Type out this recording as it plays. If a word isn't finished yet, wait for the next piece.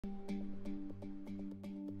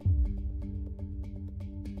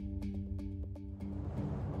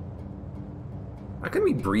How can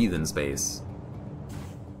we breathe in space?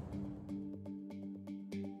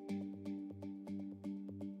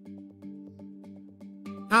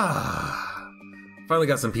 Ah, finally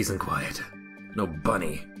got some peace and quiet. No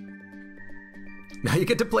bunny. Now you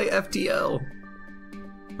get to play FTL.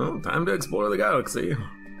 Oh, time to explore the galaxy.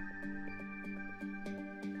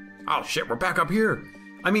 Oh shit, we're back up here.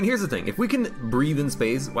 I mean, here's the thing. If we can breathe in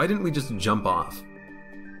space, why didn't we just jump off?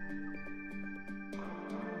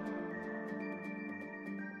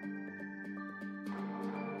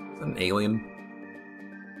 Is that an alien?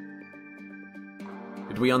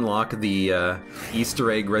 Did we unlock the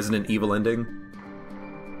Easter egg Resident Evil ending?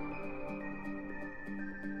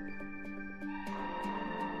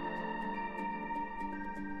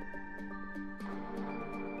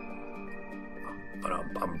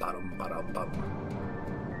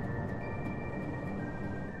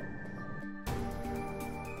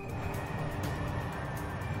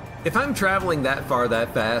 If I'm traveling that far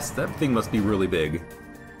that fast, that thing must be really big.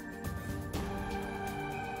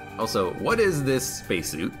 Also, what is this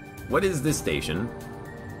spacesuit? What is this station?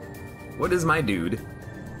 What is my dude?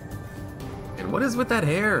 And what is with that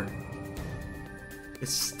hair?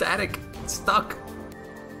 It's static. It's stuck.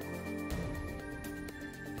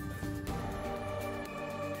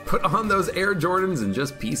 Put on those Air Jordans and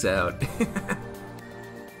just peace out.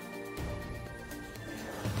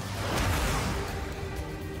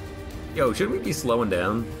 Yo, shouldn't we be slowing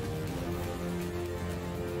down?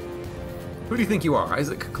 Who do you think you are,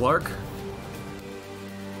 Isaac Clarke?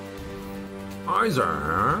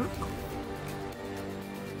 Isaac?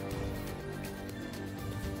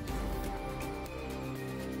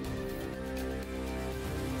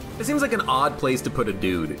 It seems like an odd place to put a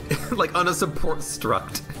dude. Like on a support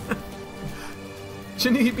struct.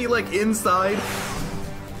 Shouldn't he be like inside?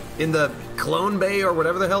 In the clone bay or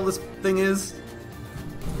whatever the hell this thing is?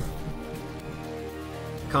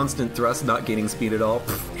 Constant thrust, not gaining speed at all.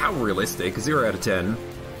 Pfft, how realistic, 0 out of 10.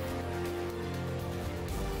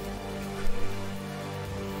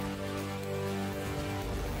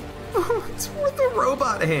 It's for the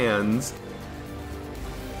robot hands.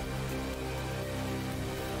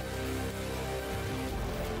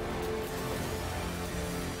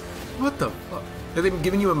 What the fuck? Are they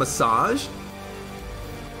giving you a massage?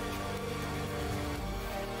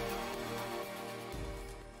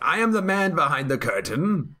 I am the man behind the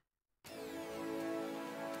curtain.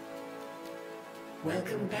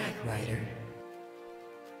 Welcome back, Ryder.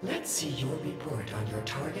 Let's see your report on your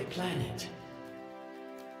target planet.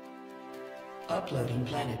 Uploading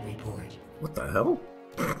planet report. What the hell?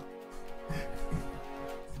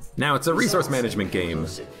 Now it's a resource management game.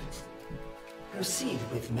 Proceed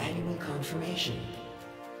with manual confirmation.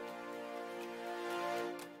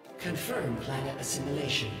 Confirm planet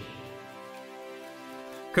assimilation.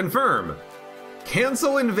 Confirm.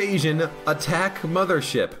 Cancel invasion. Attack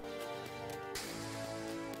mothership.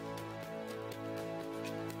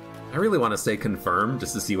 I really want to say confirm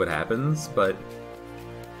just to see what happens, but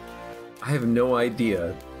I have no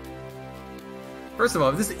idea. First of all,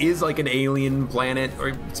 if this is like an alien planet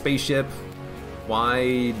or spaceship, why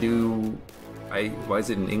is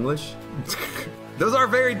it in English? Those are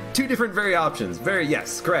two different options.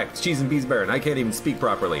 Yes, correct. Cheese and peas Baron. I can't even speak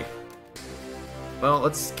properly. Well,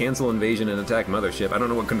 let's cancel invasion and attack mothership. I don't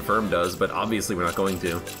know what confirm does, but obviously we're not going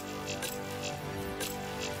to.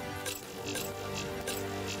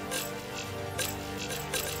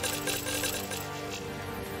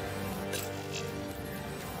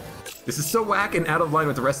 This is so whack and out of line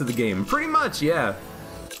with the rest of the game. Pretty much, yeah.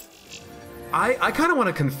 I kind of want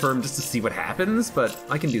to confirm just to see what happens, but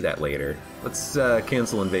I can do that later. Let's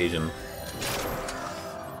cancel invasion.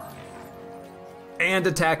 And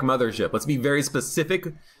attack mothership. Let's be very specific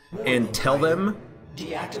and tell them.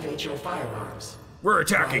 Deactivate your firearms. We're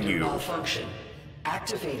attacking you. Malfunction.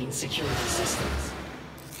 Activating security systems.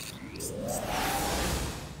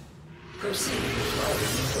 Proceed with Ryder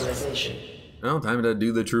neutralization. Well, time to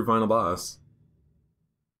do the true final boss.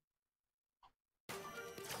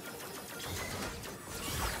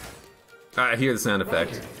 I hear the sound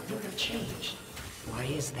effect. Ryder, you have changed. Why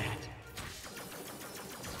is that?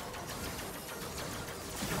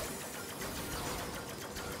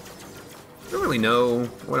 I don't really know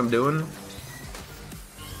what I'm doing.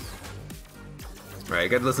 Alright, I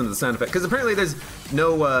gotta listen to the sound effect. Because apparently there's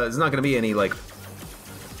there's not gonna be any, like,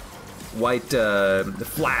 white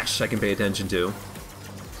flash I can pay attention to.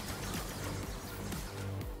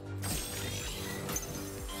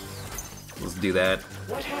 Let's do that.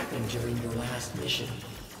 What happened during your last mission?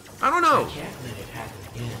 I don't know. I can't let it happen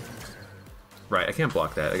again. Right, I can't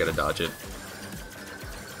block that. I gotta dodge it.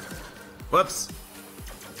 Whoops.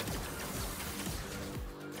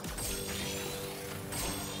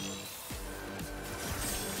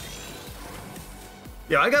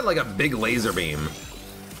 Yeah, I got like a big laser beam.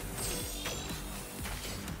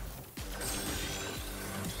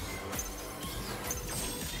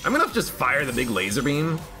 I'm gonna just fire the big laser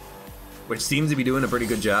beam, which seems to be doing a pretty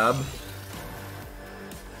good job.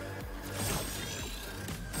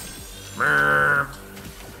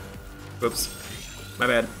 Oops, my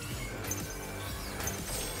bad.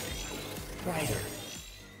 Ryder.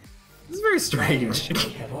 This is very strange.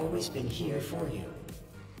 We have always been here for you.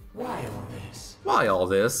 Why all this? Why all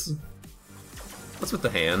this? What's with the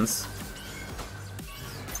hands?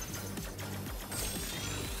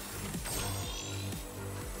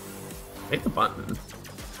 Hit the button.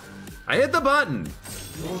 I hit the button!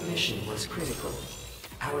 Your mission was critical.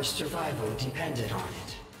 Our survival depended on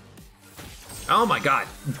it. Oh my god.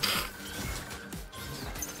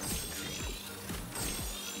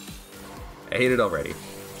 I hate it already.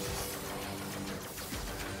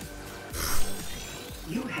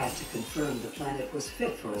 You had to confirm the planet was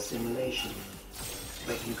fit for a simulation,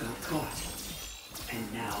 but you got caught.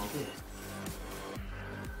 And now this.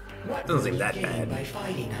 What Doesn't will seem you that gain bad. by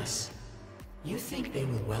fighting us? You think they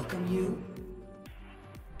will welcome you?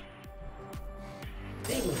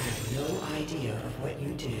 They will have no idea of what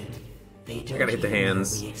you did. They don't gotta hit the even know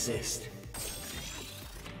hands. we exist.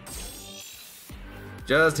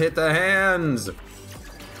 Just hit the hands!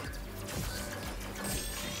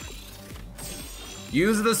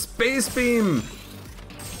 Use the space beam!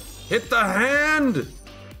 Hit the hand!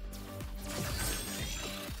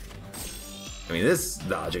 I mean, this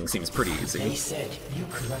dodging seems pretty They easy. said you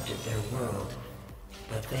corrupted their world,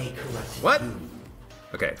 but they corrupted What? you.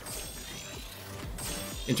 Okay.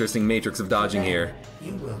 Interesting matrix of dodging here.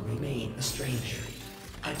 You will remain a stranger,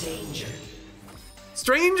 a danger.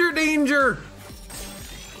 Stranger danger!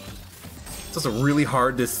 It's also really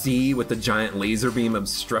hard to see with the giant laser beam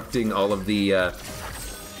obstructing all of the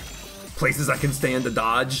places I can stand to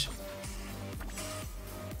dodge.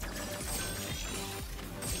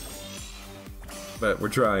 But we're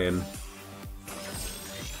trying.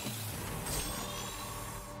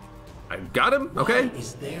 I got him, okay? Why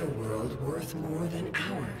is their world worth more than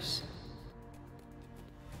ours?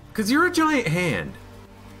 Because you're a giant hand.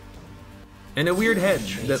 And a weird head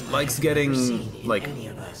Traits that I likes have never getting, seen in like, any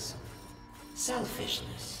of us.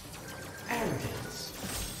 Selfishness, arrogance.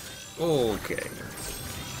 okay.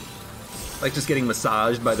 Like just getting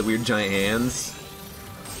massaged by the weird giant hands.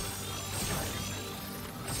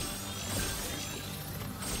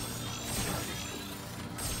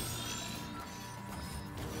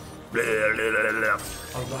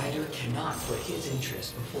 A rider cannot put his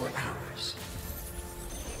interest before ours.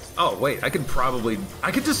 Oh, wait, I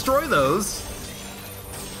could destroy those.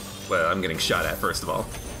 Well, I'm getting shot at, first of all.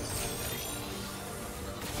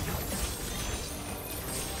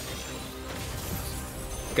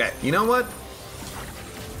 Okay, you know what?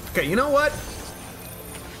 Okay, you know what?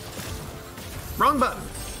 Wrong button.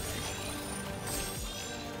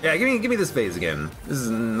 Yeah, give me this phase again. This is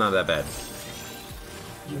not that bad.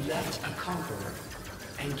 You left a conqueror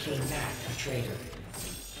and came back a traitor.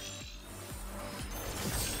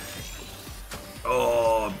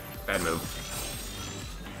 Oh, bad move.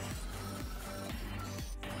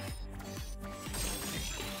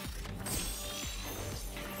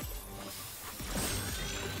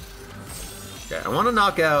 Okay, I want to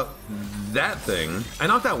knock out that thing. I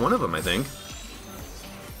knocked out one of them, I think.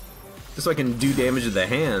 Just so I can do damage to the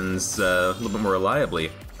hands a little bit more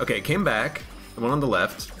reliably. Okay, it came back. The one on the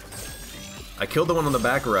left. I killed the one on the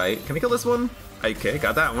back right. Can I kill this one? Okay,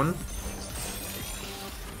 got that one.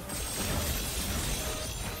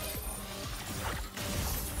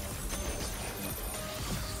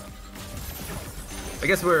 I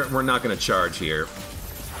guess we're not gonna charge here.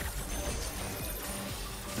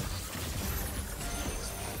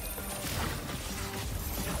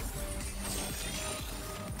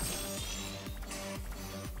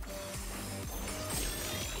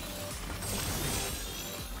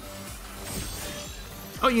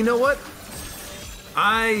 Oh, you know what?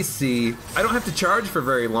 I see. I don't have to charge for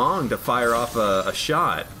very long to fire off a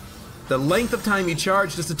shot. The length of time you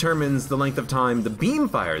charge just determines the length of time the beam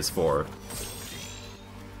fires for.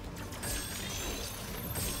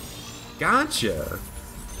 Gotcha.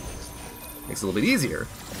 Makes it a little bit easier.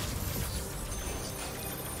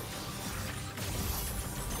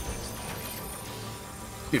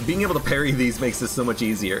 Dude, being able to parry these makes this so much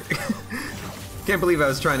easier. Can't believe I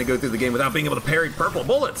was trying to go through the game without being able to parry purple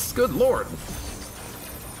bullets. Good lord.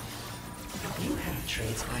 You have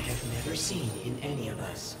traits I have never seen in any of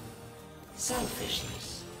us.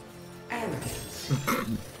 Selfishness, arrogance.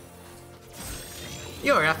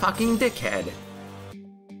 You're a fucking dickhead.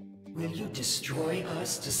 Will you destroy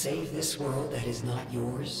us to save this world that is not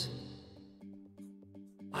yours?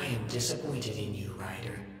 I am disappointed in you,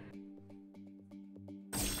 Ryder.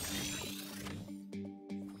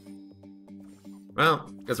 Well,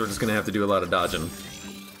 guess we're just gonna have to do a lot of dodging.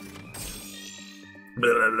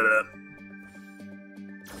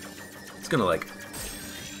 It's gonna, like,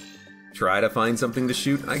 try to find something to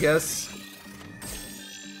shoot, I guess.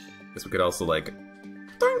 Guess we could also, like,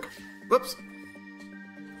 thunk! Whoops!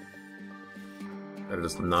 Gotta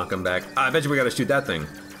just knock him back. I bet you we gotta shoot that thing.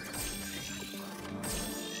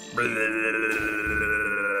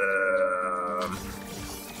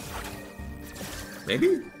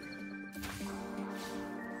 Maybe?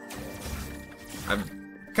 I'm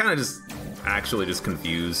kind of just actually just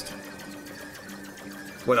confused.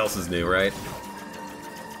 What else is new, right?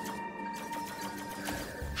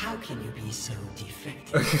 How can you be so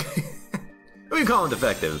defective? We can call him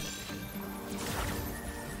defective.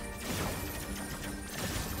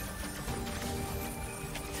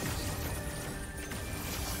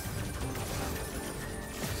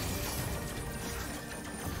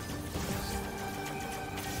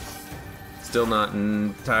 Still not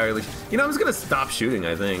entirely. You know, I'm just gonna stop shooting,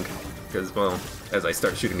 I think. Because, well, as I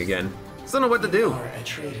start shooting again, still don't know what to do. You are a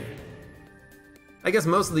traitor. I guess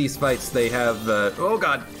most of these fights, they have, oh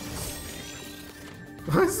god.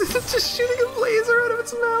 Why is it just shooting a laser out of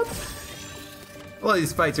its mouth? A lot of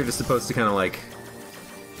these fights are just supposed to kind of like,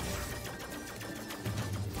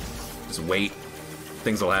 just wait.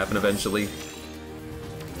 Things will happen eventually.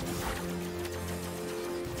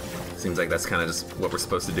 Seems like that's kind of just what we're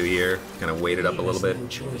supposed to do here. Kind of wait it up a little bit. No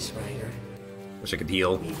choice, Ryder. Wish I could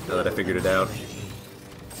heal now that I figured it out.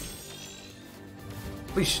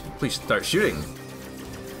 Please start shooting.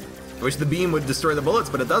 I wish the beam would destroy the bullets,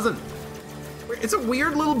 but it doesn't. It's a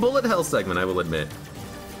weird little bullet hell segment, I will admit.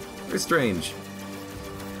 Very strange.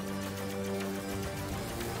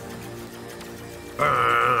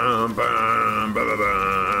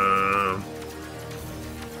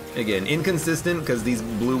 Again, inconsistent, because these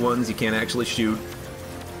blue ones you can't actually shoot.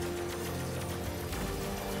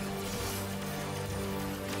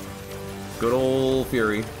 Good old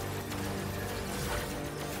Furi.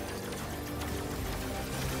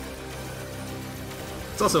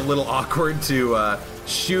 It's also a little awkward to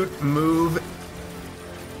shoot, move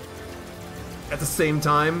at the same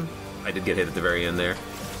time. I did get hit at the very end there.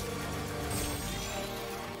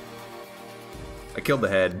 I killed the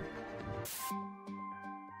head.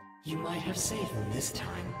 You might have saved them this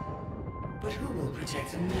time, but who will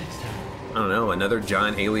protect them next time? I don't know, another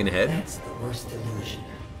giant alien head? That's the worst delusion.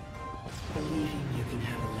 Believing you can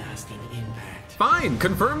have a lasting impact. Fine,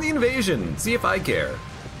 confirm the invasion. See if I care.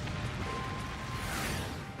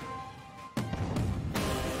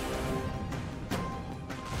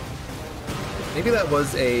 Maybe that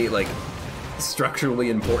was a, like,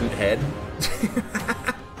 structurally important head.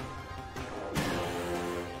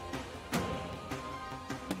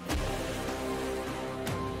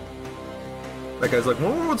 That guy's like,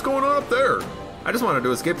 whoa, what's going on up there? I just wanted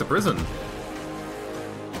to escape the prison.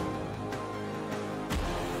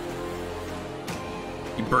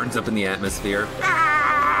 He burns up in the atmosphere.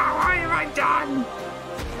 Ah, what have I done?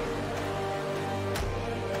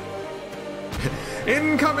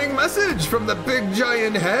 Incoming message from the big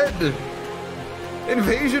giant head.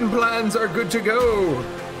 Invasion plans are good to go.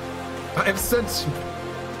 I've spent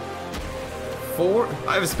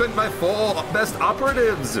my 4 best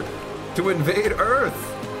operatives to invade Earth.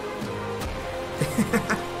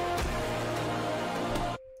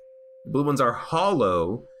 Blue ones are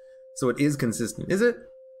hollow, so it is consistent. Is it?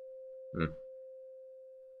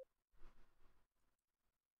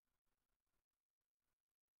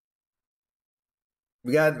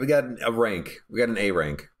 We got a rank. We got an A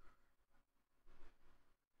rank.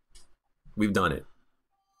 We've done it.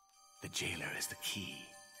 The jailer is the key.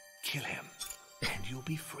 Kill him, and you'll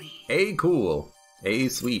be free. A cool. A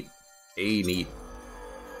sweet. A neat.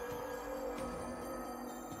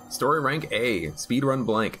 Story rank A. Speedrun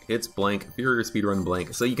blank. Hits blank. Inferior speedrun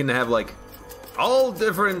blank. So you can have like all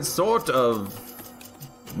different sort of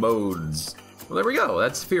modes. Well, there we go.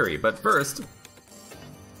 That's Fury. But first.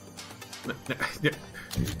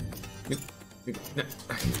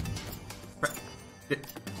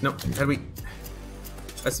 No, how do we? I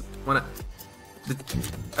just wanna.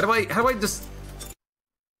 How do I just?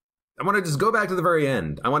 I want to just go back to the very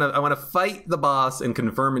end. I want to fight the boss and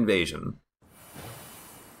confirm invasion.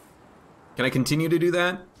 Can I continue to do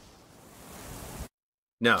that?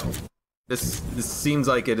 No. This seems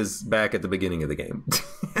like it is back at the beginning of the game.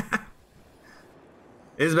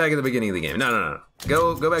 It is back at the beginning of the game. No.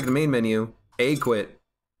 Go back to the main menu. A quit.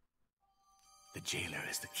 The jailer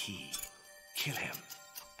is the key. Kill him.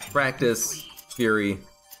 and Practice, Furi.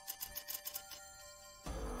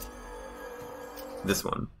 This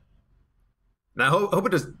one. Now, I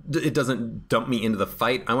hope it doesn't dump me into the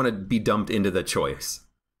fight. I want to be dumped into the choice.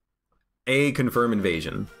 A, confirm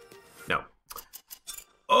invasion. No.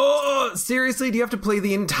 Oh, seriously? Do you have to play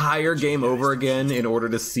the entire game over again in order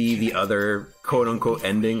to see the other quote-unquote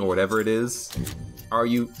ending or whatever it is? Are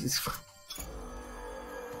you...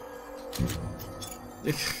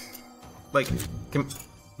 Like, can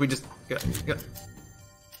we just... Go.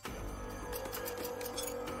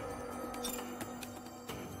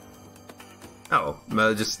 Oh,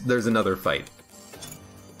 there's another fight.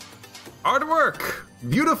 Artwork!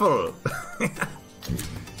 Beautiful!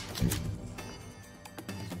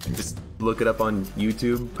 Just look it up on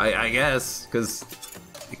YouTube, I guess, because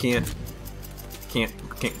I can't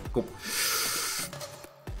go.